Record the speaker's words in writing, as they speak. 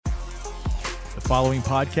The following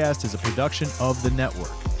podcast is a production of the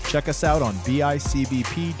network. Check us out on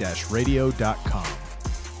bicbp-radio.com.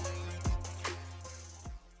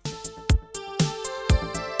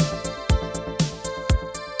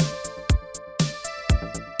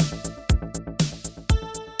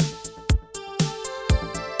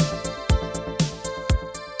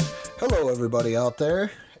 Hello, everybody out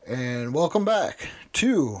there, and welcome back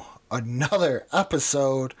to another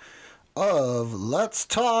episode of Let's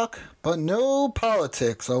Talk, but no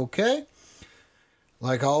politics, okay?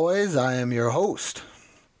 Like always, I am your host,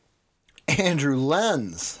 Andrew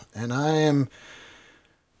Lenz, and I am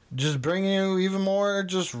just bringing you even more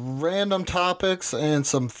just random topics and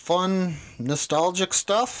some fun, nostalgic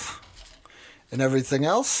stuff and everything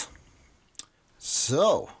else.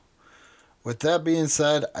 So, with that being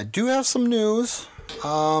said, I do have some news.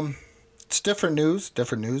 It's different news. There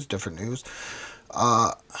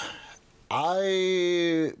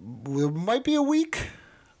might be a week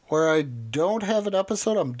where I don't have an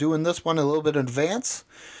episode. I'm doing this one a little bit in advance.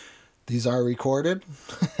 These are recorded.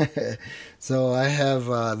 So I have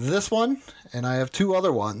this one, and I have two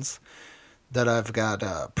other ones that I've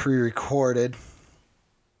got pre-recorded.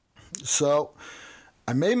 So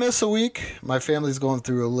I may miss a week. My family's going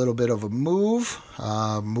through a little bit of a move,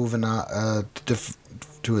 moving to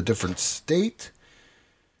a different state.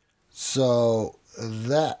 So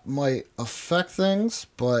that might affect things,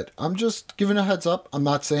 but I'm just giving a heads up. I'm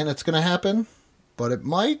not saying it's going to happen, but it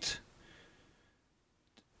might.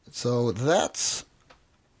 So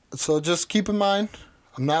just keep in mind,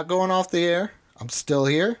 I'm not going off the air. I'm still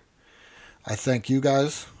here. I thank you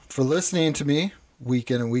guys for listening to me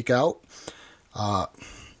week in and week out.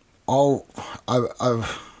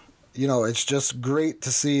 It's just great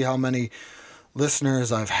to see how many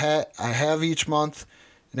listeners I have each month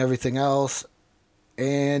and everything else.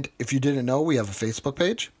 And if you didn't know, we have a Facebook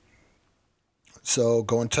page. So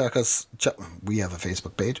go and check us. We have a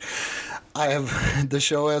Facebook page. The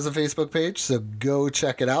show has a Facebook page, so go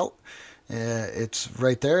check it out. It's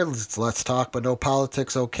right there. It's Let's Talk, but no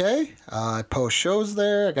politics, okay? I post shows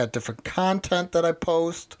there. I got different content that I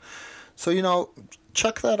post. So,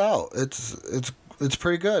 check that out. It's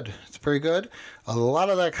pretty good. It's pretty good. A lot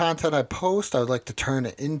of that content I post, I would like to turn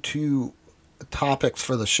it into topics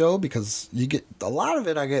for the show, because you get a lot of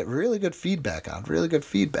it. I get really good feedback on.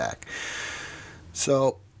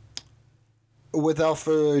 So, without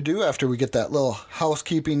further ado, after we get that little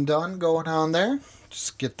housekeeping done going on there,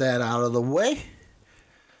 just get that out of the way.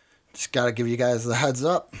 Just got to give you guys the heads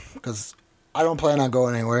up, because I don't plan on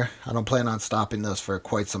going anywhere. I don't plan on stopping this for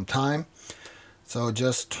quite some time. So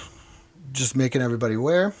just making everybody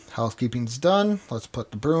aware. Housekeeping's done. Let's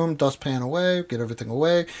put the broom, dustpan away, get everything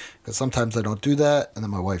away, because sometimes I don't do that, and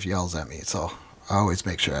then my wife yells at me. So I always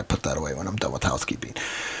make sure I put that away when I'm done with housekeeping.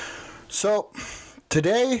 So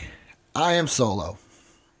today I am solo.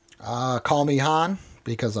 Call me Han,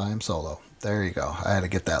 because I am solo. There you go. I had to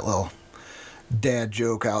get that little dad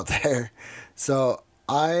joke out there. So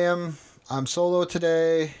I'm solo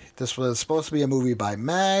today. This was supposed to be a movie by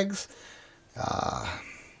Mags.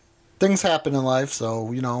 Things happen in life,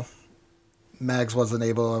 so, Mags wasn't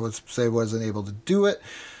able to do it.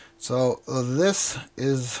 So this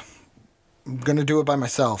is, I'm going to do it by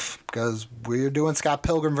myself, because we're doing Scott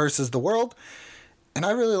Pilgrim versus the World, and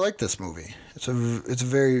I really like this movie. It's a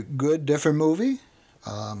very good, different movie.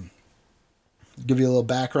 Give you a little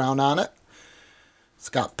background on it.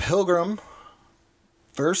 Scott Pilgrim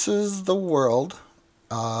versus the World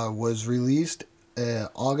was released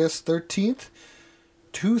August 13th,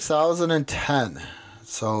 2010.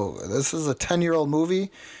 So this is a 10-year-old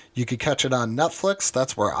movie. You could catch it on Netflix.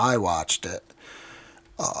 That's where I watched it.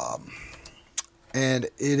 And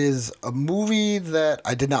it is a movie that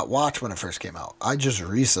I did not watch when it first came out. I just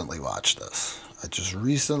recently watched this.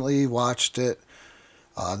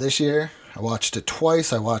 This year. I watched it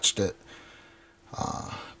twice. I watched it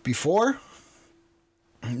before,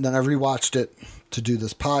 and then I rewatched it to do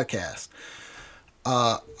this podcast.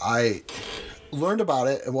 I learned about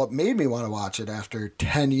it, and what made me want to watch it after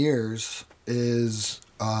 10 years is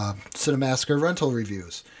Cinemassacre rental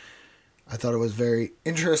reviews. I thought it was very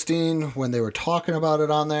interesting when they were talking about it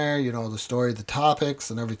on there, the story, the topics,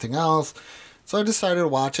 and everything else. So I decided to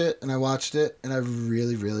watch it, and I watched it, and I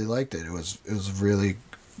really, really liked it. It was a really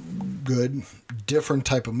good, different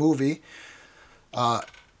type of movie. It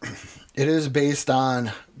is based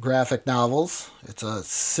on graphic novels. It's a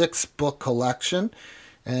 6-book collection,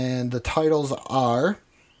 and the titles are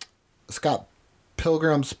Scott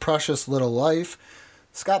Pilgrim's Precious Little Life,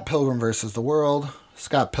 Scott Pilgrim versus the World,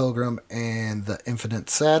 Scott Pilgrim and the Infinite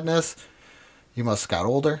Sadness, He must have got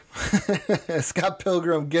older. Scott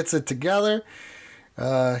Pilgrim gets it together.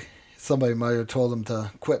 Somebody might have told him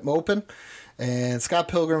to quit moping. And Scott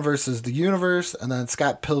Pilgrim versus the Universe, and then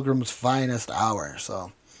Scott Pilgrim's Finest Hour.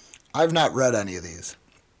 So, I've not read any of these,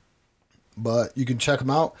 but you can check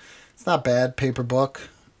them out. It's not bad. Paperback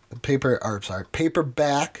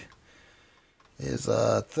is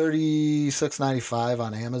 $36.95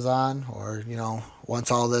 on Amazon, or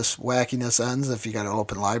once all this wackiness ends, if you got an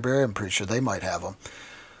open library, I'm pretty sure they might have them.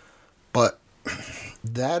 But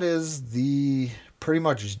that is the pretty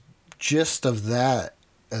much gist of that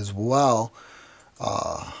as well.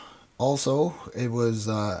 Also, it was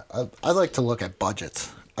I like to look at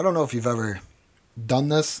budgets. I don't know if you've ever done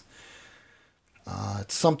this.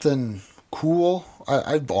 It's something cool.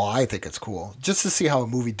 I think it's cool just to see how a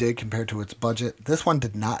movie did compared to its budget. This one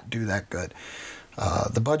did not do that good.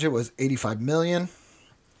 The budget was $85 million,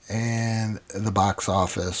 and the box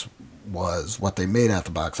office was what they made at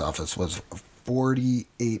the box office was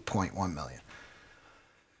 $48.1 million.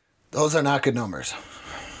 Those are not good numbers.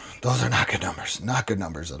 Not good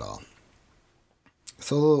numbers at all.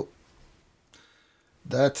 So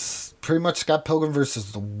that's pretty much Scott Pilgrim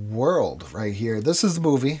versus the World right here. This is the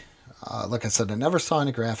movie. Like I said, I never saw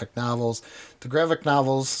any graphic novels. The graphic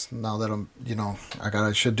novels, now that I'm,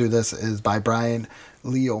 I should do this, is by Brian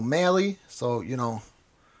Lee O'Malley. So,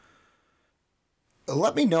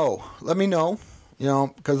 let me know,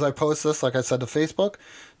 because I post this, like I said, to Facebook.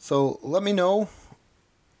 So let me know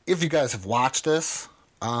if you guys have watched this,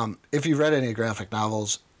 if you read any graphic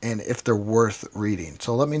novels, and if they're worth reading.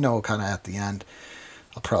 So let me know kind of at the end.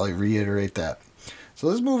 I'll probably reiterate that. So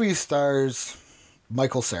this movie stars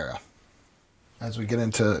Michael Cera. As we get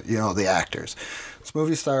into, the actors. This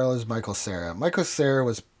movie stars Michael Cera. Michael Cera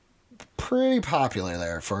was pretty popular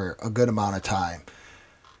there for a good amount of time.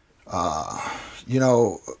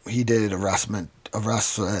 He did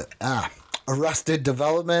Arrested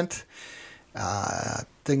Development,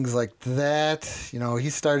 things like that. He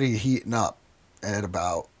started heating up at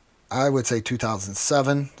about, I would say,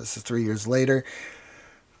 2007. This is 3 years later.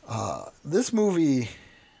 This movie,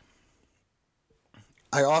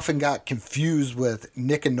 I often got confused with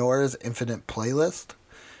Nick and Nora's Infinite Playlist.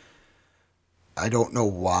 I don't know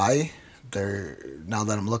why. Now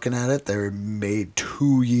that I'm looking at it, they're made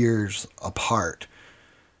 2 years apart.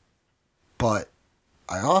 But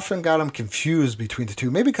I often got them confused between the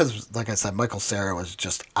two. Maybe because, like I said, Michael Cera was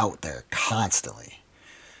just out there constantly.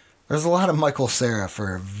 There's a lot of Michael Cera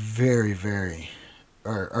for very, very...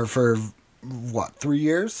 Or for, 3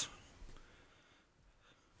 years?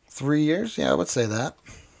 3 years? Yeah, I would say that.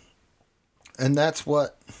 And that's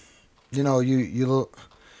what, you look.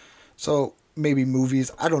 So maybe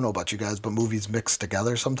movies, I don't know about you guys, but movies mix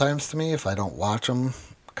together sometimes to me if I don't watch them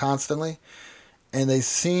constantly. And they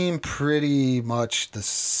seem pretty much the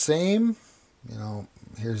same.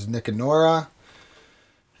 Here's Nick and Nora.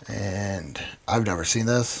 And I've never seen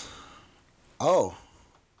this. Oh.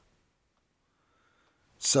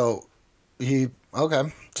 So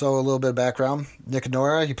okay. So a little bit of background. Nick and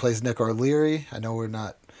Nora, he plays Nick O'Leary. I know we're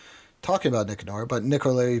not talking about Nick and Nora, but Nick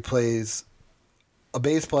O'Leary plays a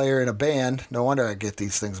bass player in a band. No wonder I get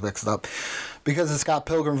these things mixed up. Because in Scott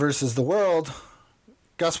Pilgrim versus the World,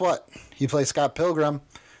 guess what? He plays Scott Pilgrim,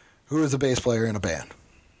 who is a bass player in a band.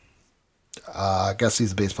 I guess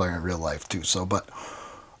he's a bass player in real life too. So, but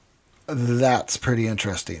that's pretty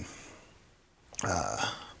interesting.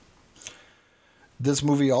 This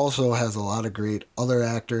movie also has a lot of great other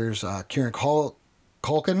actors. Kieran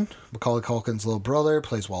Culkin, Macaulay Culkin's little brother,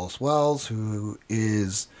 plays Wallace Wells, who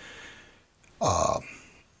is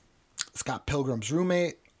Scott Pilgrim's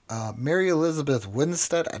roommate. Mary Elizabeth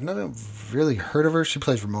Winstead, I've never really heard of her. She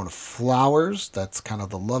plays Ramona Flowers. That's kind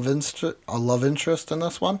of the love interest in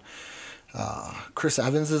this one. Chris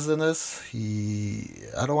Evans is in this.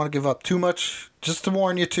 I don't want to give up too much. Just to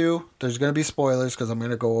warn you too, there's going to be spoilers because I'm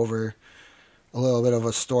going to go over a little bit of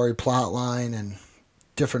a story plot line and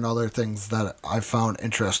different other things that I found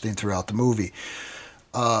interesting throughout the movie.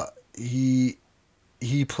 He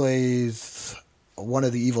plays one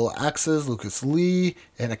of the evil exes, Lucas Lee.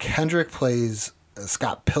 Anna Kendrick plays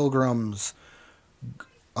Scott Pilgrim's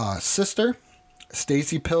sister.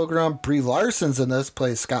 Stacy Pilgrim. Brie Larson's in this,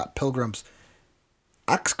 plays Scott Pilgrim's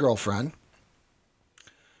ex-girlfriend.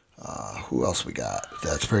 Who else we got?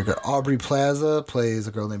 That's pretty good. Aubrey Plaza plays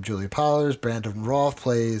a girl named Julia Powers. Brandon Roth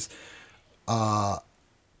plays an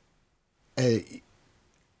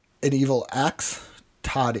evil ex,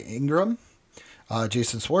 Todd Ingram.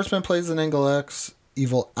 Jason Schwartzman plays an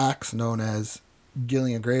evil ex known as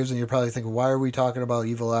Gillian Graves. And you're probably thinking, why are we talking about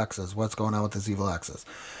evil exes? What's going on with this evil exes?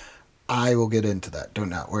 I will get into that. Do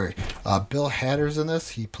not worry. Bill Hader's in this.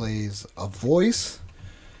 He plays a voice.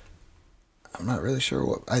 I'm not really sure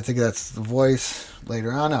what. I think that's the voice.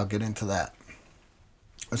 Later on, I'll get into that.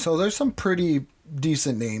 So there's some pretty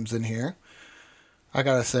decent names in here, I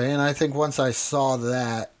gotta say. And I think once I saw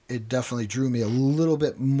that, it definitely drew me a little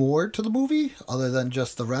bit more to the movie, other than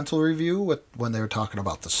just the rental review when they were talking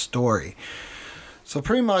about the story. So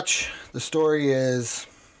pretty much the story is,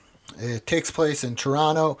 it takes place in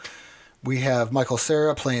Toronto. We have Michael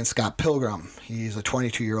Cera playing Scott Pilgrim. He's a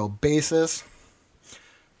 22-year-old bassist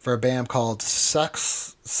for a band called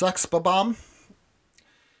Sex Bob-omb.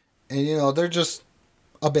 And, they're just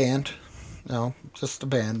a band. Just a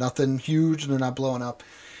band. Nothing huge. They're not blowing up.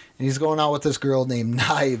 And he's going out with this girl named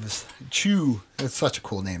Knives. Chew. It's such a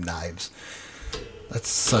cool name, Knives. That's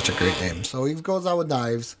such a great name. So he goes out with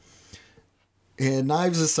Knives. And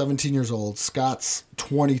Knives is 17 years old. Scott's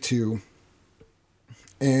 22.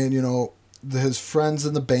 And, his friends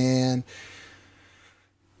in the band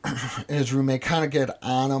and his roommate kind of get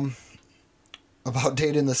on him about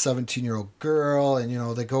dating the 17-year-old girl.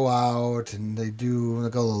 And, they go out and they go to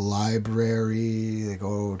the library. They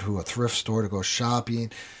go to a thrift store to go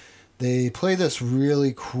shopping. They play this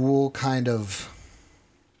really cool kind of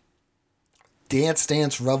Dance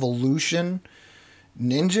Dance Revolution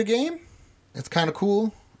ninja game. It's kind of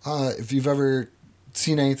cool. If you've ever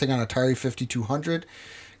seen anything on Atari 5200,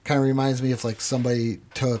 kind of reminds me of like somebody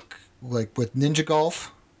took like with Ninja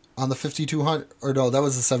Golf on the 5200, or no, that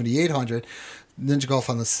was the 7800. Ninja Golf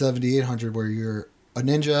on the 7800, where you're a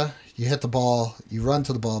ninja, you hit the ball, you run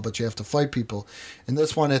to the ball, but you have to fight people. In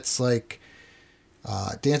this one, it's like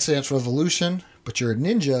Dance Dance Revolution, but you're a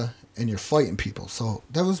ninja and you're fighting people. So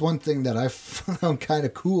that was one thing that I found kind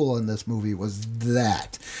of cool in this movie, was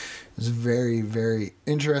that. It was very, very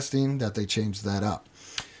interesting that they changed that up.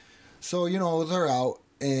 So, they're out,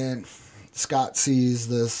 and Scott sees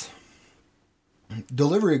this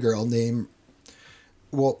delivery girl named,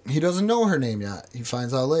 well, he doesn't know her name yet. He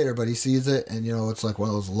finds out later, but he sees it, and, it's like one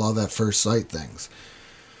of those love at first sight things.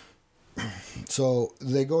 So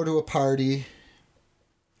they go to a party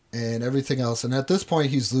and everything else, and at this point,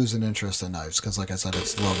 he's losing interest in Knives, because, like I said,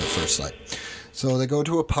 it's love at first sight. So they go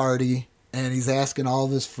to a party, and he's asking all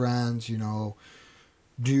of his friends, do you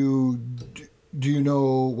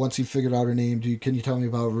know, once he figured out her name, can you tell me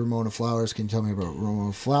about Ramona Flowers? Can you tell me about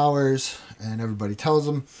Ramona Flowers? And everybody tells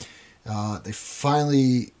him. They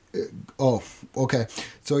finally, okay.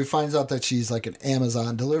 So he finds out that she's like an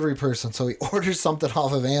Amazon delivery person. So he orders something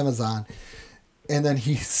off of Amazon, and then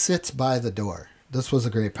he sits by the door. This was a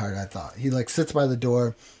great part, I thought. He sits by the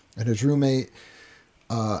door, and his roommate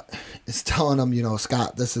is telling him,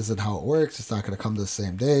 Scott, this isn't how it works. It's not going to come the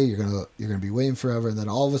same day. You're gonna be waiting forever. And then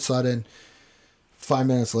all of a sudden, 5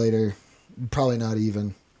 minutes later, probably not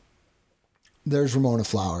even, there's Ramona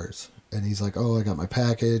Flowers. And he's like, oh, I got my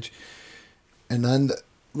package. And then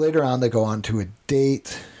later on, they go on to a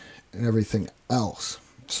date and everything else.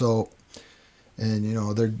 So, and,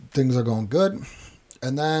 their things are going good.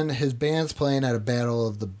 And then his band's playing at a Battle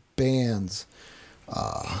of the Bands.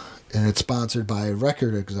 And it's sponsored by a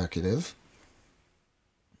record executive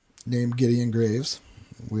named Gideon Graves.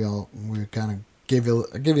 We kind of give you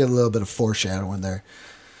a little bit of foreshadowing there.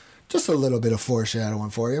 Just a little bit of foreshadowing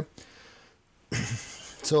for you.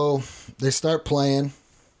 So they start playing,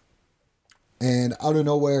 and out of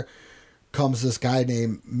nowhere comes this guy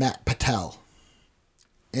named Matt Patel.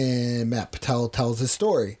 And Matt Patel tells his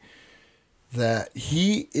story that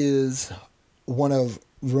he is one of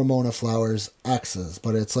Ramona Flowers' exes,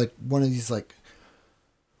 but it's like one of these like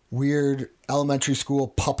weird elementary school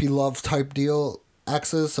puppy love type deal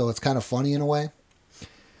exes, so it's kind of funny in a way.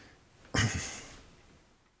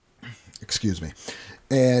 Excuse me.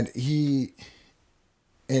 And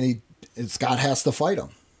Scott has to fight him.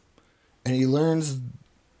 And he learns,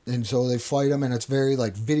 and so they fight him, and it's very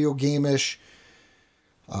like video game-ish,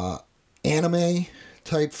 anime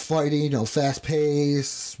type fighting, fast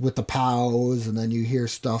pace with the pows, and then you hear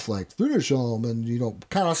stuff like finish them, and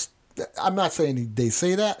kind of. I'm not saying they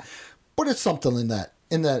say that, but it's something in that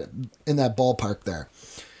ballpark there.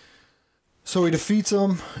 So he defeats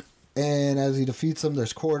him, and as he defeats him,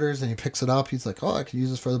 there's quarters, and he picks it up. He's like, oh, I can use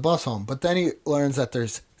this for the bus home. But then he learns that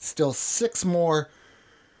there's still 6 more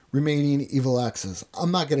remaining evil exes.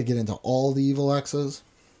 I'm not going to get into all the evil exes.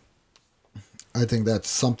 I think that's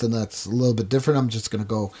something that's a little bit different. I'm just going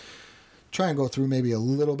to try and go through maybe a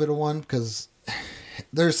little bit of one, because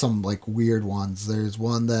there's some like weird ones. There's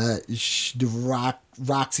one that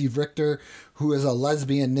Roxy Richter, who is a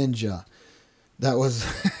lesbian ninja. That was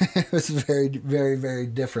it was very, very, very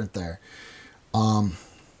different there.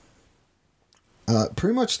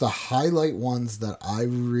 Pretty much the highlight ones that I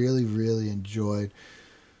really, really enjoyed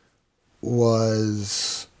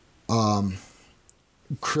was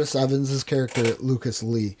Chris Evans' character, Lucas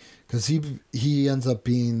Lee, because he ends up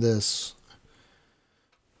being this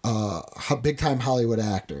big-time Hollywood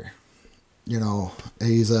actor. You know,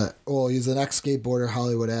 he's an ex-skateboarder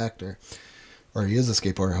Hollywood actor. Or he is a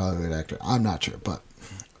skateboarder Hollywood actor. I'm not sure. But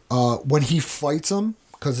when he fights him,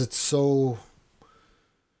 because it's so...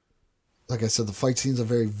 Like I said, the fight scenes are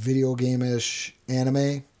very video game-ish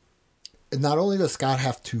anime. And not only does Scott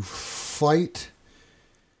have to fight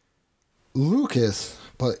Lucas,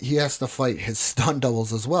 but he has to fight his stunt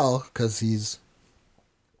doubles as well, because he's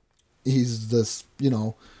this,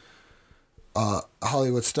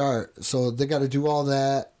 Hollywood star. So they got to do all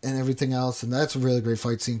that and everything else, and that's a really great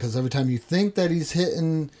fight scene, because every time you think that he's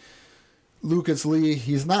hitting Lucas Lee,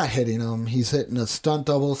 he's not hitting him. He's hitting a stunt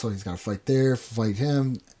double, so he's got to fight there, fight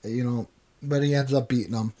him, but he ends up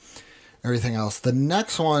beating him. Everything else. The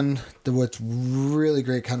next one, what's really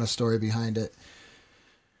great kind of story behind it,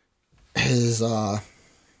 is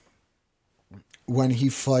when he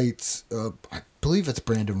fights, I believe it's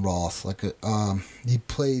Brandon Roth. He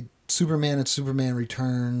played Superman in Superman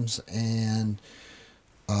Returns and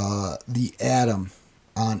the Atom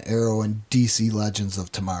on Arrow and DC Legends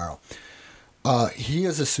of Tomorrow. He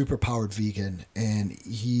is a superpowered vegan, and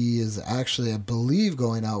he is actually, I believe,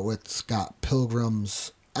 going out with Scott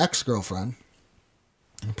Pilgrim's ex-girlfriend,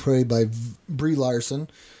 played by Brie Larson.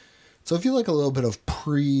 So if you like a little bit of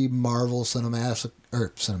pre-Marvel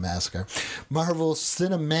Marvel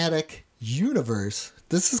Cinematic Universe,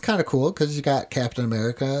 this is kind of cool, because you got Captain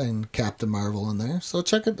America and Captain Marvel in there. So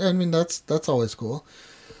check it. I mean, that's always cool.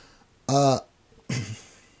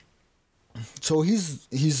 So he's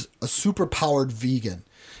a super powered vegan.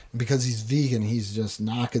 And because he's vegan, he's just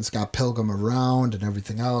knocking Scott Pilgrim around and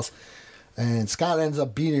everything else. And Scott ends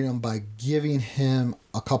up beating him by giving him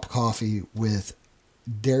a cup of coffee with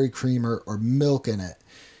dairy creamer or milk in it.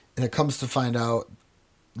 And it comes to find out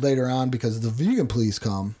later on, because the vegan police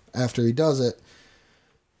come after he does it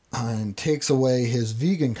and takes away his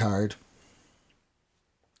vegan card,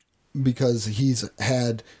 because he's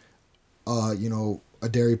had a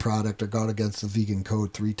dairy product or gone against the vegan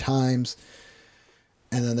code 3 times.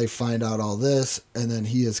 And then they find out all this, and then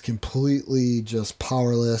he is completely just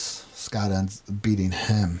powerless. Scott ends beating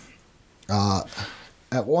him. At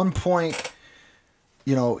one point,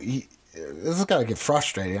 this has got to get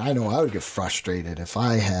frustrating. I know I would get frustrated if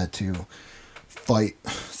I had to fight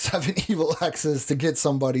 7 evil exes to get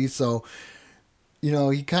somebody. So,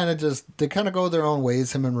 they kind of go their own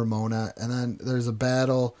ways, him and Ramona. And then there's a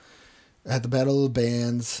battle at the Battle of the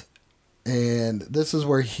Bands. And this is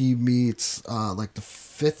where he meets the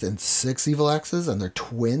 5th and 6th evil exes, and they're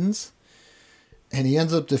twins. And he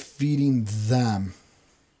ends up defeating them.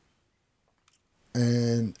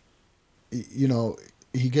 And,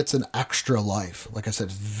 he gets an extra life. Like I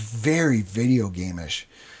said, very video game-ish.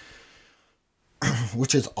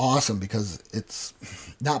 Which is awesome, because it's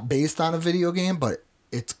not based on a video game, but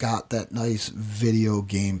it's got that nice video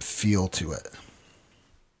game feel to it.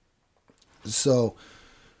 So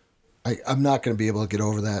I'm not going to be able to get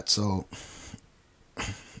over that, so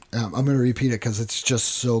I'm going to repeat it, because it's just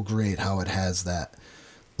so great how it has that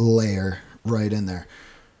layer right in there.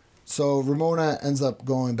 So Ramona ends up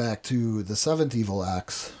going back to the 7th evil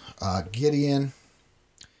ex, Gideon,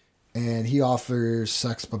 and he offers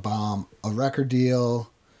Sex Bomb a record deal.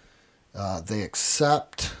 They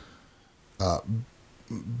accept, but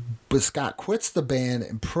Scott quits the band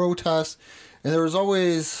in protest. And there was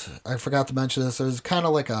always, I forgot to mention this, there's kind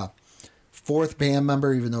of like a 4th band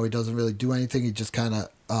member, even though he doesn't really do anything. He just kind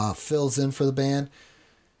of fills in for the band.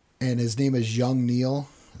 And his name is Young Neil.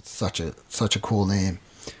 It's such a cool name.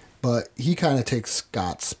 But he kind of takes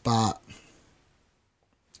Scott's spot.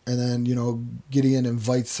 And then, Gideon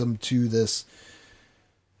invites him to this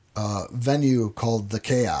venue called The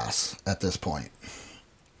Chaos at this point.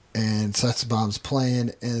 And Sex Bomb's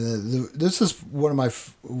playing, and this is one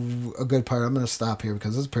of a good part. I'm going to stop here,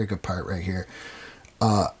 because this is a pretty good part right here.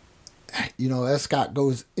 As Scott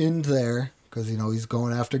goes in there, because, he's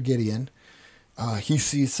going after Gideon, he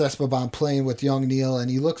sees Sex Bomb playing with Young Neil,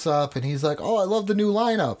 and he looks up, and he's like, "Oh, I love the new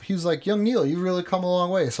lineup." He was like, "Young Neil, you really come a long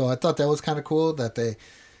way." So I thought that was kind of cool that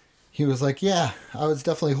he was like, "Yeah, I was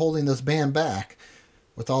definitely holding this band back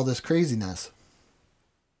with all this craziness."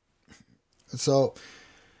 So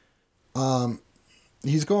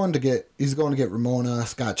he's going to get Ramona.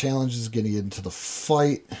 Scott challenges getting into the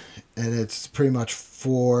fight, and it's pretty much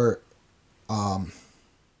for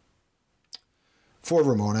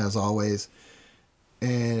Ramona, as always.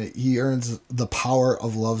 and he earns the power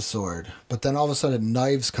of Love Sword. But then all of a sudden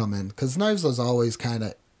Knives come in, because Knives was always kind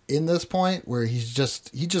of in this point where he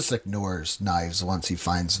just ignores Knives once he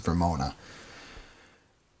finds Ramona.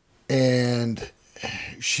 And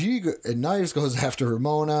Knives goes after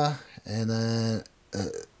Ramona, and then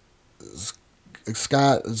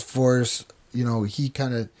Scott is forced, he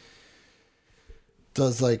kind of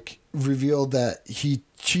does revealed that he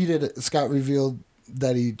cheated. Scott revealed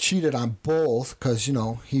that he cheated on both because,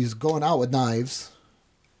 he's going out with Knives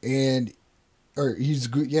he's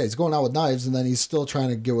going out with Knives, and then he's still trying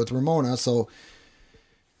to get with Ramona. So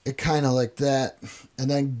it kind of like that. And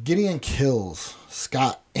then Gideon kills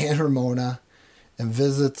Scott and Ramona and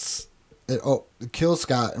kills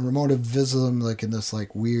Scott, and Ramona visits him in this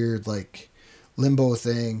weird limbo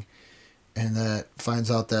thing. And that finds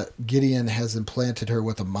out that Gideon has implanted her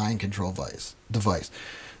with a mind control device.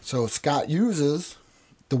 So Scott uses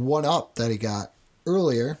the 1-up that he got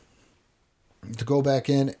earlier to go back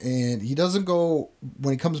in, and he doesn't go,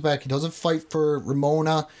 when he comes back, he doesn't fight for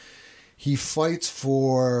Ramona. He fights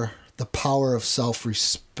for the power of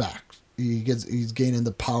self-respect. He's gaining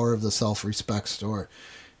the power of the self-respect store.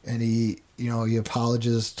 And he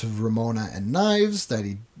apologizes to Ramona and Knives that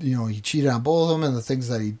he cheated on both of them and the things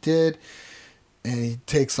that he did. And he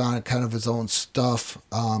takes on kind of his own stuff.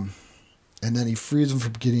 And then he frees him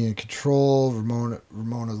from getting in control.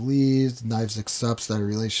 Ramona leaves. Knives accepts that a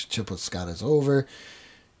relationship with Scott is over.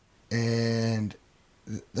 And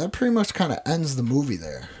that pretty much kind of ends the movie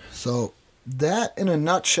there. So that, in a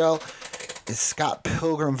nutshell, is Scott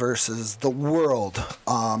Pilgrim versus the World.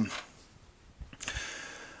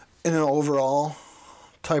 In an overall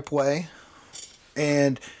type way.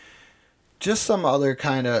 And just some other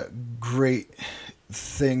kind of great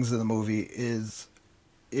things in the movie is,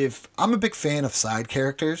 if I'm a big fan of side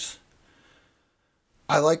characters,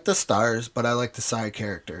 I like the stars, but I like the side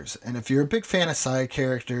characters. And if you're a big fan of side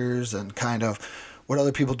characters and kind of what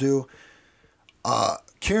other people do,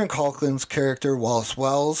 Kieran Culkin's character, Wallace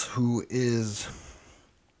Wells, who is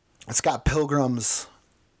Scott Pilgrim's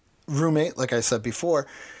roommate, like I said before,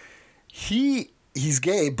 he's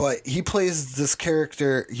gay, but he plays this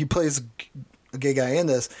character. He plays a gay guy in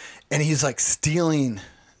this, and he's stealing,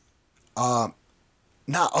 not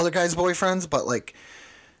other guys' boyfriends, but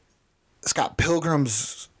Scott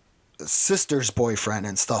Pilgrim's sister's boyfriend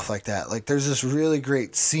and stuff like that. There's this really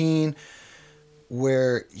great scene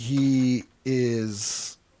where he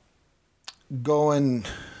is going,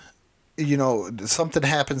 something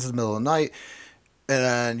happens in the middle of the night,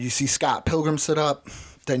 and you see Scott Pilgrim sit up.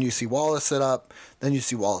 Then you see Wallace sit up. Then you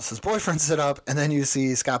see Wallace's boyfriend sit up. And then you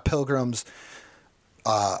see Scott Pilgrim's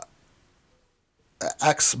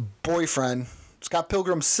ex-boyfriend, Scott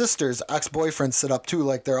Pilgrim's sister's ex-boyfriend sit up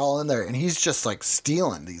too. They're all in there. And he's just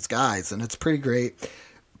stealing these guys. And it's pretty great.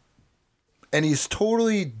 And he's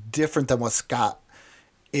totally different than what Scott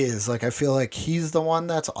is. I feel he's the one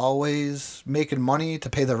that's always making money to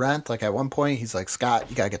pay the rent. At one point, he's like,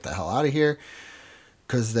 Scott, you got to get the hell out of here.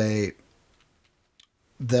 Because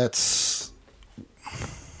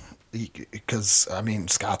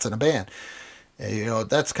Scott's in a band. And,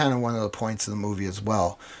 that's kind of one of the points of the movie as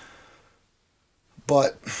well.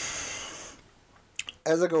 But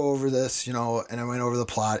as I go over this, and I went over the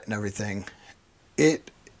plot and everything, I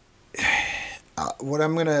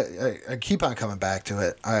keep on coming back to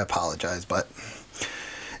it. I apologize, but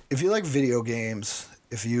if you like video games,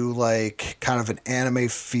 if you like kind of an anime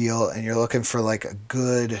feel, and you're looking for a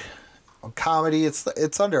good comedy,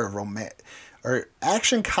 it's under a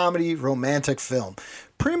action comedy romantic film.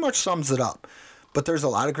 Pretty much sums it up. But there's a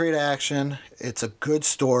lot of great action. It's a good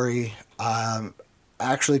story. I'm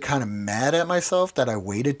actually kind of mad at myself that I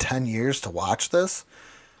waited 10 years to watch this,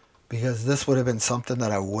 because this would have been something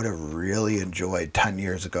that I would have really enjoyed 10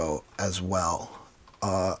 years ago as well.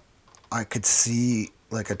 I could see,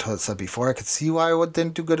 like I said before, I could see why it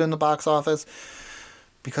didn't do good in the box office,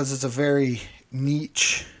 because it's a very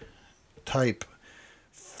niche type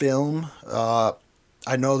film.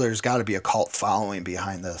 I know there's got to be a cult following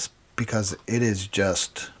behind this, because it is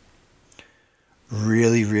just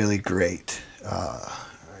really, really great.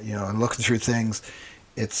 And looking through things,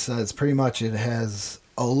 it's pretty much, it has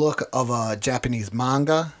a look of a Japanese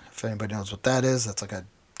manga, if anybody knows what that is. That's a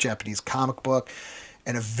Japanese comic book,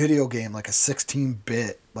 and a video game, a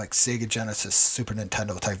 16-bit, Sega Genesis, Super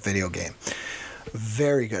Nintendo type video game.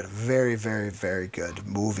 Very good. Very, very, very good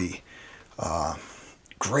movie.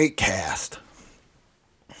 Great cast.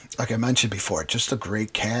 Like I mentioned before, just a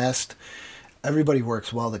great cast. Everybody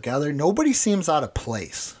works well together. Nobody seems out of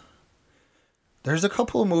place. There's a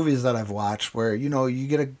couple of movies that I've watched where, you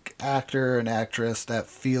get an actor, an actress that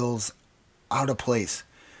feels out of place.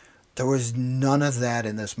 There was none of that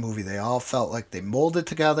in this movie. They all felt like they molded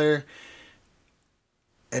together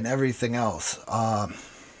and everything else.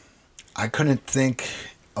 I couldn't think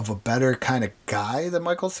of a better kind of guy than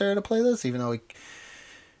Michael Cera to play this, even though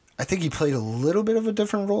I think he played a little bit of a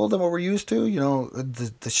different role than what we're used to. You know,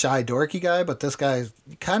 the shy, dorky guy, but this guy's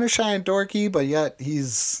kind of shy and dorky, but yet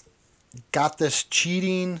he's got this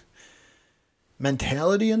cheating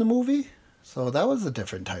mentality in the movie. So that was a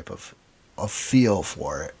different type of feel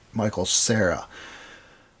for it. Michael Cera.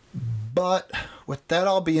 But with that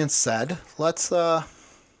all being said, let's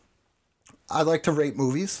I like to rate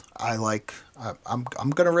movies. I'm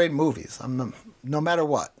gonna rate movies. No matter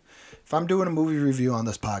what. If I'm doing a movie review on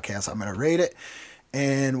this podcast, I'm gonna rate it.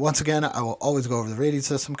 And once again, I will always go over the rating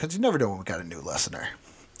system because you never know when we got a new listener.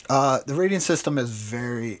 The rating system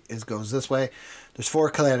goes this way. There's 4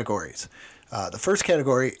 categories. The first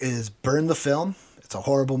category is burn the film. It's a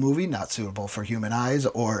horrible movie, not suitable for human eyes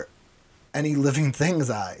or any living thing's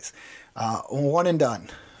eyes. 1 and done.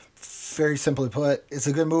 Very simply put, it's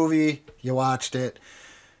a good movie. You watched it,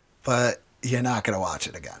 but you're not going to watch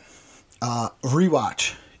it again.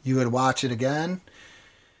 Rewatch. You would watch it again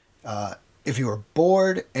if you were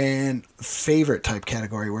bored, and favorite type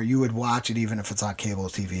category where you would watch it even if it's on cable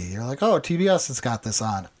TV. You're like, oh, TBS has got this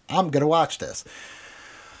on. I'm going to watch this.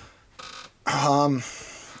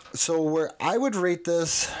 So where I would rate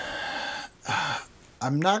this,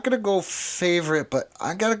 I'm not going to go favorite, but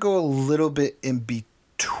I got to go a little bit in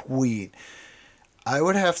between. I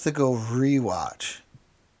would have to go rewatch.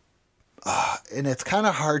 And it's kind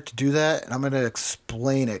of hard to do that, and I'm going to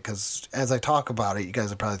explain it, because as I talk about it, you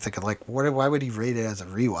guys are probably thinking, like, why would he rate it as a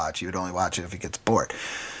rewatch? You would only watch it if he gets bored.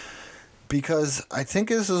 Because I think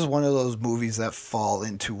this is one of those movies that fall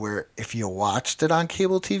into where if you watched it on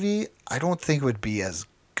cable TV, I don't think it would be as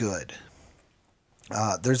good.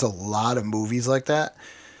 There's a lot of movies like that.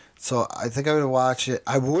 So I think I would watch it.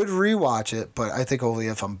 I would rewatch it, but I think only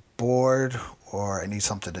if I'm bored or I need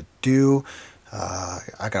something to do.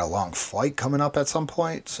 I got a long flight coming up at some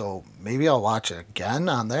point, so maybe I'll watch it again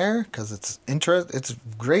on there because it's a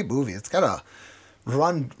great movie. It's got a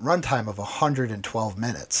runtime of 112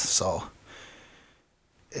 minutes, so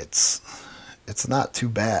it's not too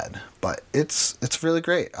bad, but it's really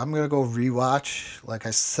great. I'm gonna go rewatch. Like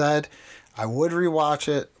I said, I would rewatch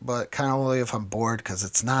it, but kind of only if I'm bored, because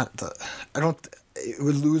it's not it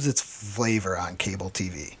would lose its flavor on cable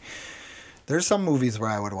TV. There's some movies where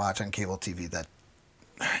I would watch on cable TV that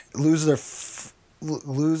lose their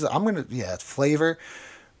flavor,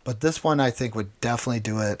 but this one I think would definitely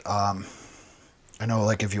do it. I know,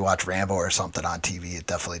 like, if you watch Rambo or something on TV, it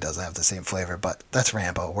definitely doesn't have the same flavor, but that's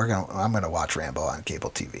Rambo. I'm gonna watch Rambo on cable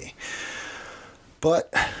TV.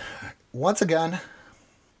 But once again,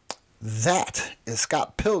 that is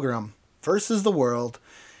Scott Pilgrim versus the World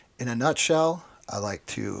in a nutshell. I'd like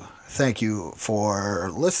to thank you for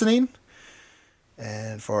listening.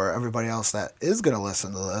 And for everybody else that is going to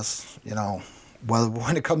listen to this,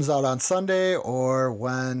 when it comes out on Sunday or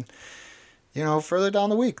when, further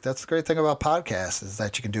down the week. That's the great thing about podcasts, is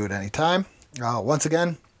that you can do it anytime. Once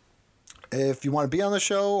again, if you want to be on the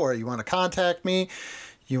show or you want to contact me,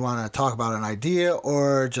 you want to talk about an idea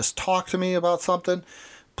or just talk to me about something,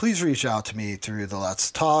 please reach out to me through the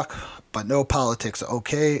Let's Talk, but no politics,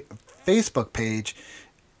 okay, Facebook page,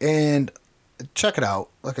 and check it out.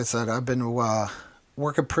 Like I said, I've been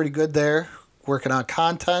working pretty good there, working on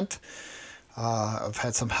content. I've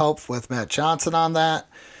had some help with Matt Johnson on that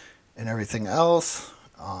and everything else.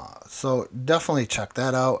 So definitely check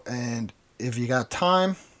that out. And if you got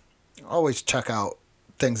time, always check out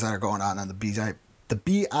things that are going on the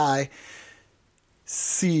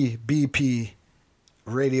BICBP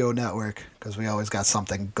radio network, because we always got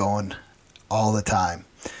something going all the time.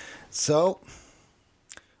 So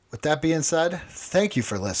with that being said, thank you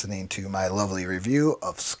for listening to my lovely review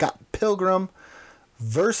of Scott Pilgrim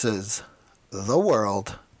versus the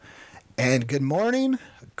World. And good morning,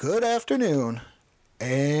 good afternoon,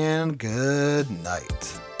 and good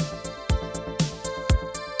night.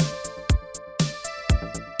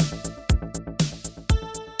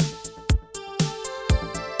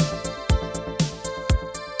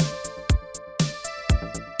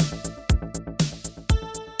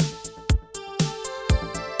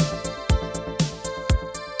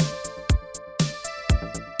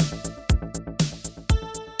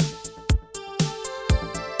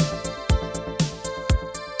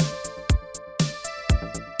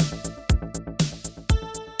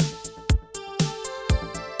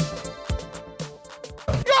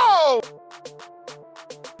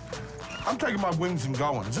 my wings and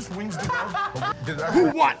going. Is this wings to go?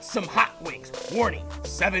 Who wants some hot wings? Warning,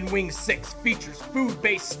 7 Wings 6 features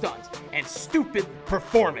food-based stunts and stupid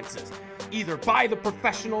performances, either by the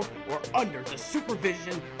professional or under the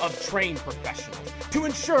supervision of trained professionals, to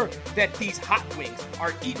ensure that these hot wings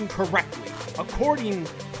are eaten correctly according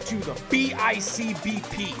to the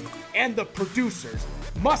BICBP, and the producers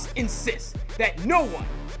must insist that no one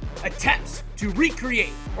attempts to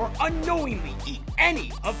recreate or unknowingly eat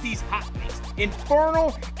any of these hot wings.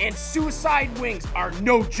 Infernal and suicide wings are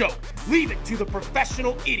no joke. Leave it to the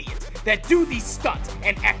professional idiots that do these stunts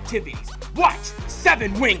and activities. Watch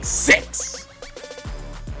 7 Wings 6.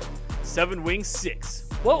 7 Wings 6.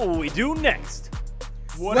 What will we do next?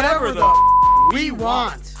 Whatever the we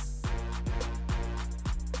want.